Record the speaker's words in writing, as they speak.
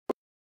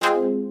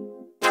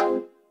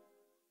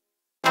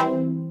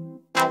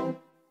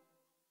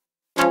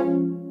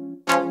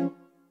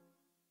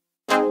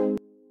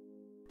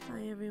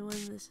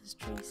everyone, this is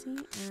Tracy,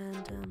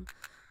 and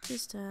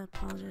just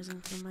apologizing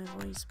for my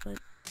voice, but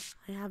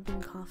I have been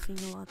coughing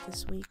a lot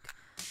this week.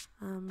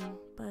 I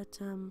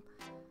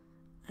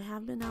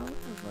have been out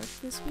of work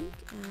this week,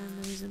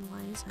 and the reason why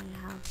is I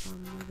have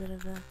a bit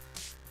of a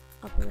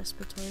upper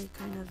respiratory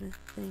kind of a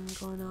thing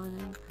going on,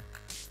 and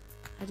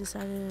I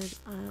decided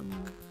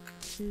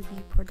to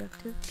be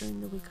productive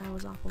during the week I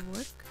was off of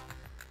work,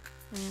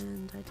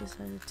 and I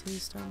decided to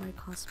start my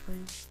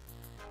cosplay.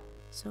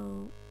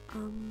 So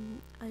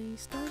I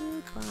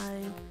started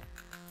by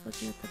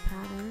looking at the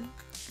pattern,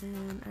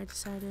 and I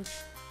decided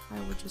I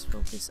would just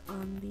focus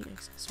on the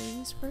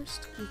accessories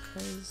first,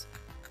 because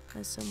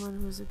as someone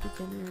who's a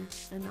beginner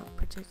and not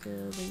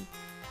particularly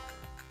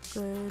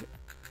good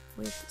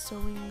with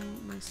sewing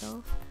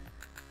myself,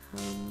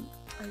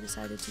 I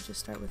decided to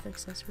just start with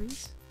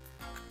accessories.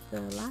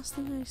 The last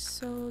thing I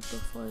sewed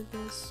before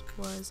this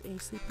was a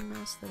sleeping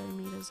mask that I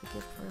made as a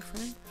gift for a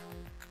friend,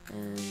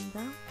 and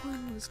that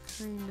one was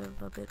kind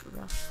of a bit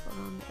rough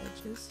around the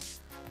edges.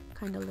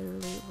 Kind of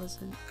literally, it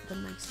wasn't the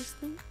nicest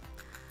thing,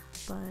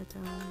 but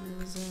it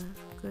was a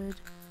good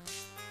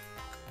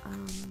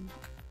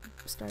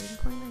starting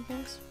point, I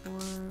guess,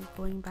 for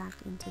going back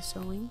into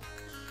sewing.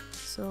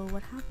 So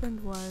what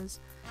happened was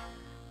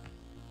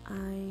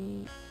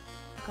I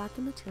got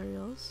the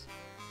materials.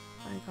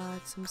 I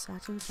got some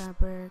satin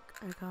fabric,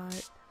 I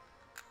got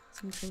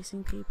some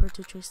tracing paper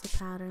to trace the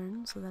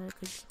pattern so that I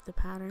could keep the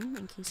pattern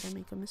in case I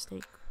make a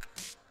mistake,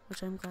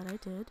 which I'm glad I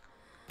did.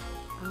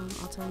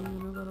 I'll tell you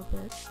in a little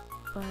bit,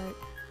 but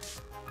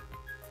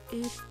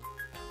it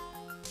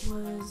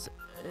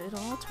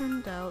all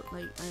turned out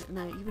like, and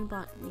I even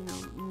bought,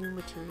 new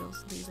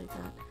materials and things like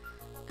that,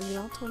 and they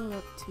all totaled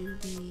up to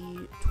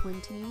be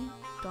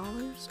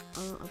 $20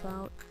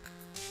 about.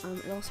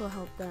 It also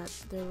helped that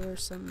there were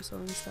some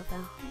sewing stuff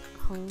at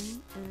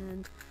home,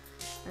 and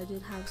I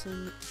did have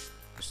some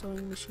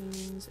sewing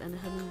machines and a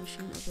hemming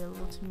machine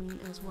available to me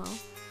as well, so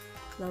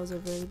that was a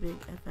very big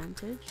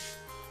advantage.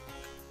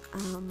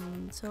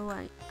 So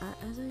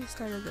as I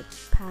started the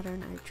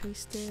pattern, I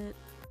traced it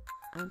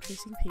on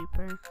tracing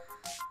paper,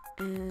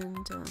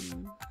 and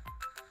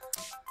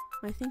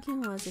my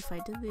thinking was if I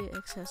did the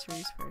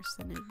accessories first,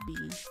 then it'd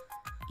be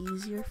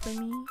easier for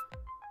me.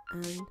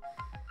 And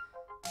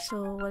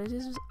so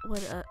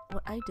what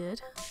I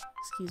did,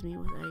 was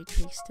I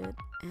traced it,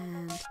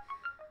 and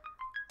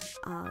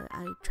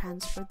I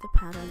transferred the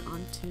pattern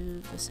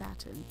onto the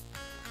satin.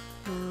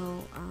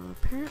 Now,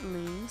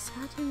 apparently,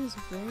 satin is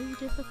very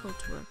difficult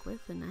to work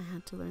with, and I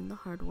had to learn the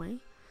hard way.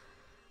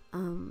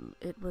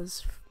 It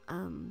was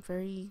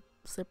very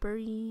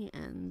slippery,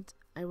 and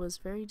I was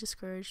very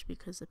discouraged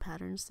because the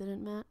patterns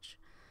didn't match.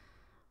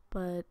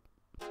 But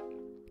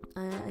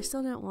I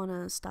still didn't want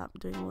to stop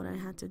doing what I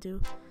had to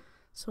do.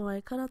 So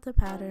I cut out the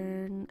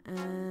pattern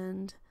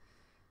and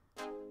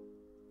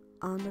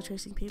on the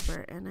tracing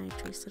paper, and I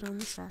traced it on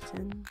the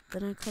satin.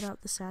 Then I cut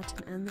out the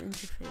satin and the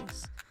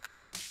interface.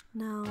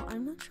 Now,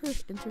 I'm not sure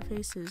if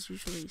interface is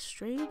usually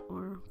straight,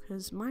 or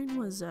because mine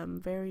was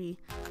very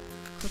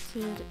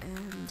crooked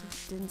and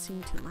didn't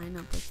seem to line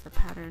up with the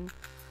pattern.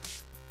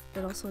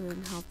 It also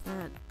didn't help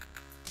that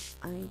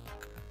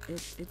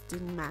it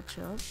didn't match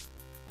up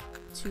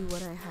to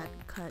what I had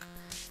cut,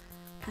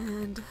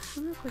 and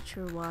I'm not quite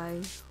sure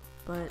why.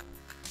 But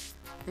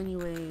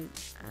anyway,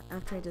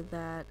 after I did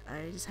that,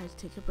 I decided to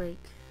take a break,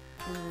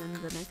 and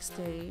the next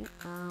day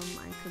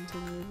I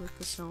continued with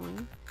the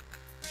sewing.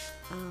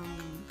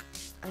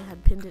 I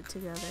had pinned it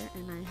together,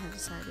 and I had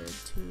decided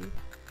to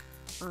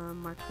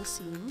mark the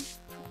seam,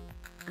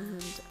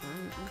 and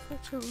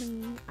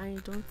unfortunately I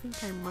don't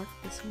think I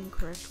marked the seam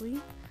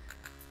correctly,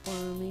 or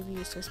maybe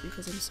it's just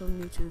because I'm so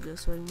new to the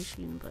sewing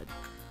machine, but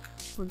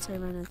once I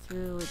ran it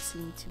through, it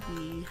seemed to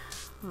be,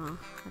 I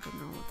don't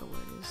know what the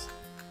word is,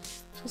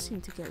 just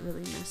seemed to get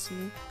really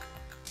messy.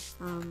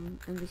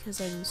 And because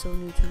I'm so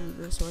new to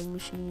the sewing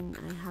machine,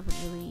 I haven't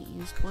really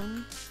used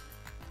one.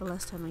 The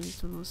last time I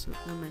used one was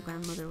when my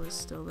grandmother was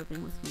still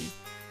living with me.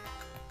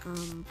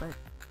 But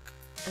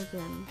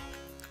again,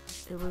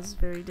 it was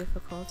very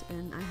difficult,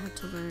 and I had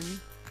to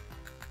learn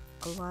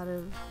a lot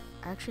of,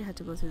 I actually had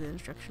to go through the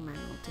instruction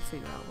manual to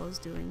figure out what I was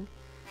doing.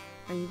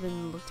 I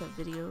even looked at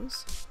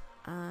videos.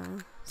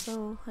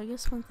 So I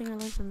guess one thing I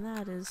learned from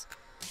that is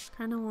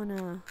kind of want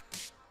to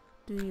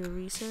do your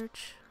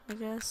research, I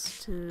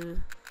guess,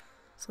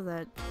 so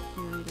that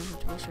you don't have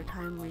to waste your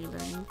time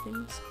relearning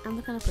things. I'm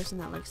the kind of person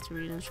that likes to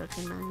read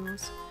instruction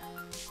manuals,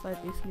 but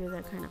if you're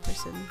that kind of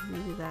person,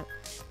 maybe that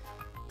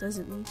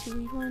doesn't need to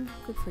read one,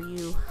 good for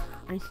you.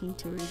 I need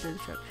to read the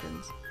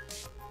instructions.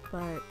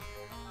 But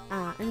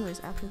anyways,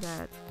 after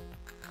that,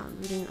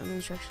 reading an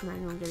instruction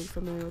manual and getting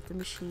familiar with the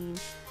machine,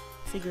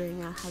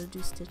 figuring out how to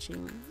do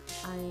stitching,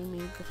 I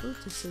made the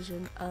foolish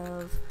decision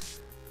of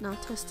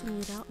not testing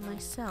it out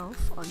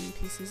myself on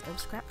pieces of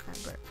scrap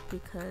fabric,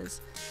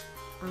 because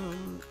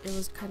it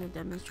was kind of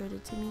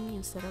demonstrated to me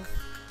instead of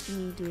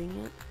me doing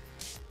it.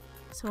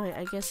 So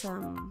I guess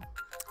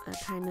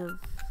that kind of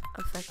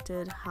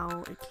affected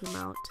how it came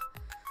out,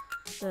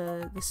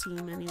 the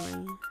seam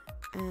anyway.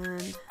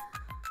 And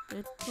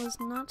It was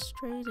not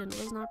straight and it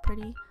was not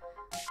pretty,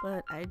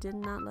 but I did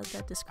not let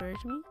that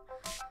discourage me.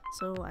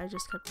 So I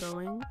just kept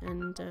going,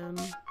 and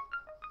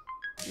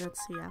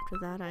let's see, after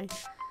that I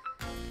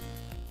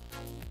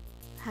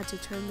had to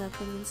turn that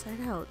thing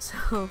inside out.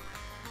 So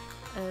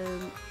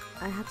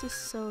I had to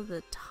sew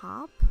the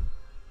top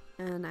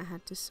and I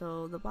had to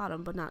sew the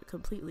bottom, but not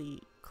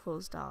completely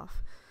closed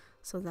off,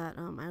 so that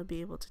I would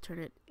be able to turn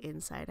it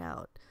inside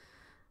out.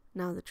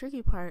 Now the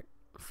tricky part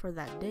for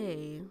that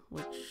day,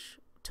 which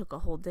took a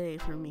whole day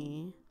for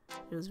me,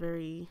 it was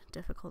very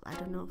difficult. I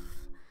don't know if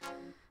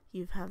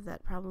you have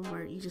that problem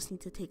where you just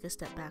need to take a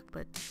step back,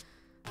 but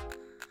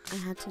I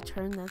had to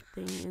turn that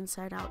thing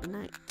inside out and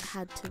I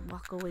had to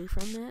walk away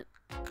from it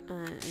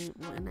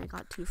and I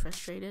got too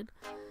frustrated,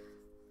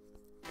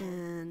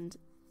 and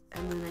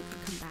then I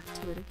could come back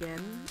to it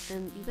again,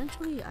 and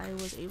eventually I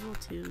was able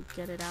to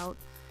get it out.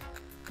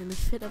 In a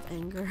fit of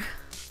anger,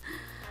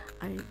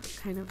 I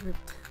kind of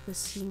ripped the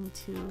seam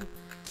too,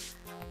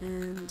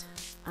 and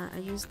I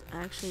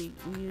actually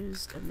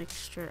used a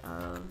mixture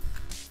of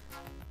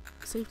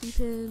safety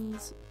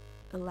pins,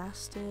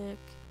 elastic,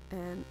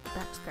 and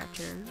back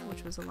scratcher,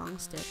 which was a long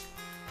stick,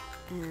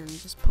 and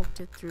just poked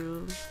it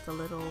through the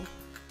little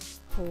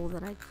hole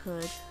that I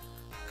could.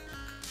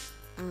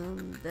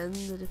 Then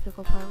the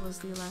difficult part was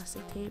the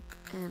elastic tape,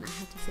 and I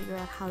had to figure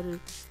out how to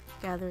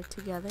gather it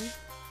together.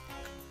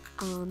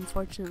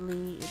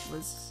 Unfortunately, it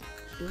was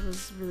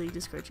really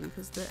discouraging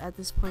because at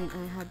this point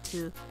I had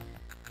to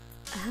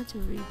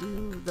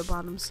redo the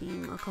bottom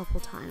seam a couple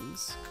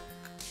times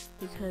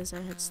because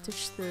I had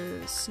stitched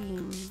the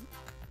seam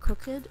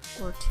crooked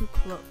or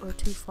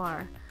too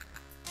far,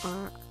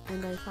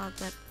 and I thought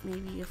that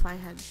maybe if I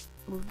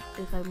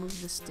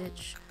moved the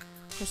stitch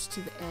close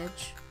to the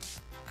edge,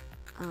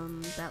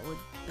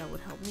 that would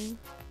help me.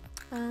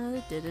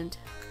 It didn't.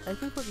 I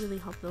think what really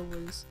helped though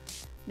was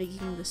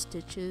making the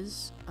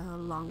stitches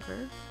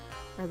longer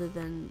rather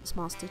than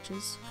small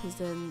stitches, because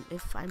then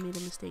if I made a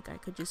mistake I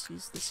could just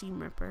use the seam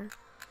ripper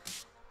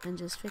and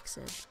just fix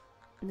it.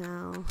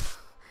 Now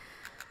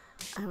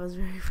I was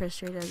very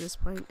frustrated at this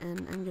point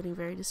and I'm getting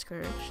very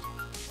discouraged,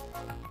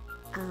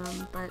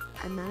 but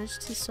I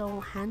managed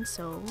to hand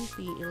sew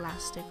the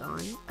elastic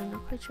on. I'm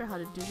not quite sure how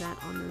to do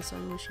that on the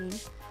sewing machine.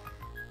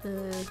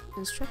 The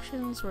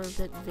instructions were a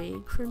bit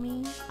vague for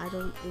me.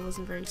 It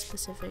wasn't very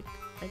specific,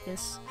 I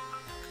guess.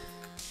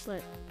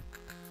 But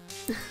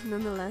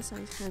nonetheless,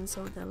 I hand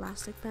sewed the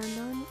elastic band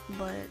on,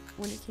 but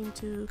when it came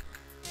to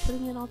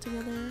putting it all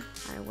together,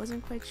 I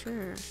wasn't quite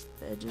sure.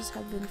 The edges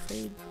had been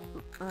frayed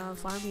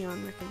far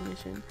beyond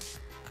recognition,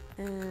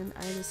 and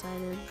I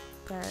decided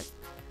that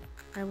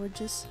I would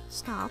just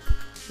stop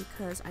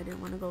because I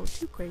didn't want to go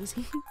too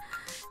crazy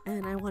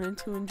and I wanted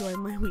to enjoy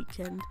my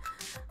weekend.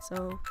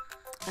 So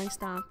I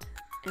stopped,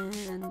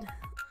 and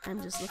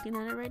I'm just looking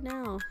at it right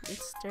now.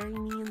 It's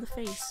staring me in the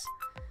face.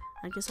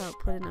 I guess I'll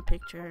put in a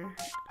picture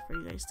for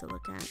you guys to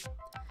look at.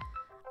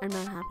 I'm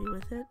not happy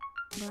with it,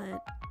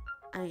 but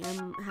I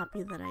am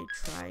happy that I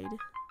tried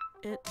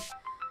it.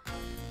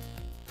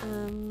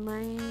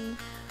 My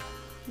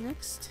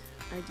next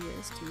idea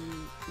is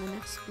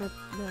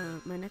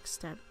my next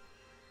step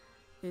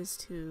is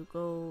to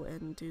go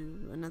and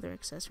do another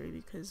accessory,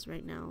 because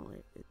right now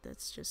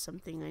that's just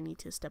something I need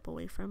to step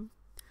away from.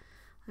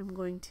 I'm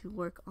going to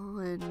work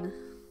on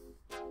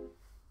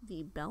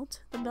the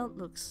belt. The belt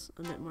looks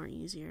a bit more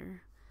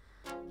easier.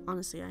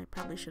 Honestly, I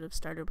probably should have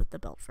started with the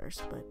belt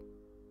first, but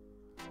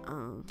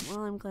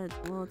well, I'm glad.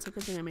 Well, it's a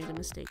good thing I made a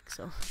mistake,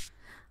 so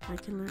I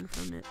can learn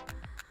from it.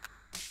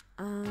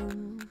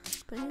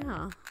 But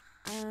yeah,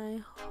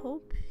 I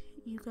hope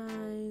you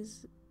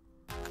guys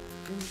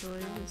enjoy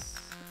this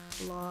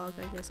vlog.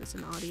 I guess it's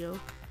an audio,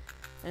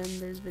 and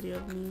there's video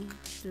of me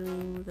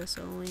doing the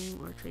sewing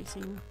or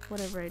tracing,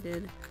 whatever I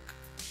did.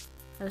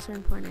 At a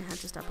certain point I had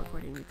to stop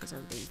recording because I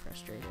was getting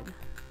frustrated,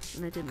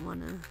 and I didn't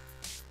want to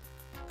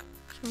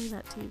show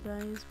that to you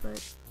guys,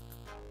 but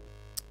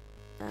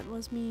that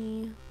was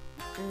me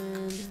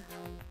and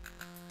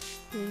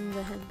doing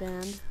the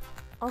headband.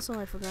 Also,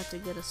 I forgot to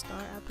get a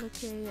star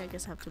applique. I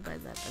guess I have to buy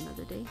that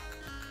another day,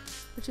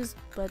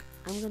 but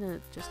I'm gonna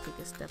just take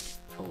a step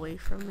away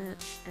from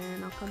it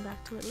and I'll come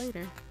back to it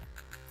later.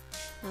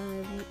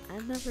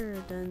 I've never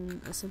done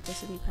a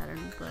simplicity pattern,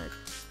 but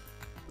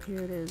here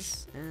it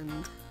is, and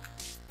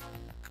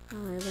I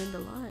learned a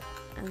lot.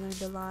 I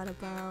learned a lot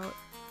about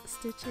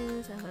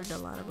stitches, I learned a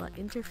lot about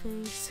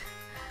interface,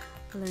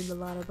 I learned a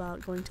lot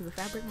about going to the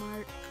fabric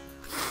mart.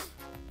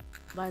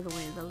 By the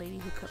way, the lady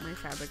who cut my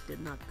fabric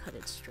did not cut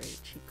it straight.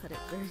 She cut it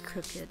very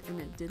crooked and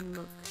it didn't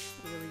look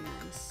really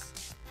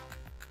nice.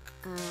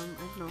 I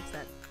don't know if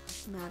that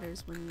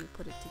matters when you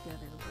put it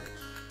together, but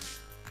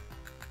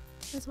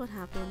that's what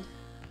happened.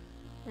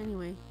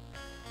 Anyway,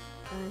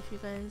 if you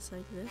guys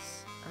like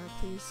this,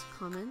 please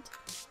comment,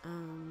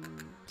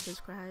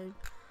 subscribe,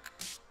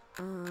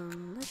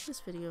 like this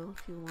video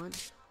if you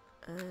want,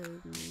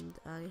 and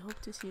I hope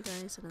to see you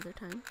guys another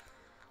time.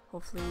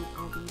 Hopefully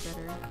I'll be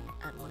better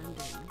at what I'm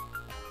doing.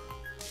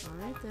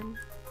 Alright then,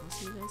 I'll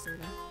see you guys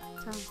later.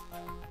 Ciao.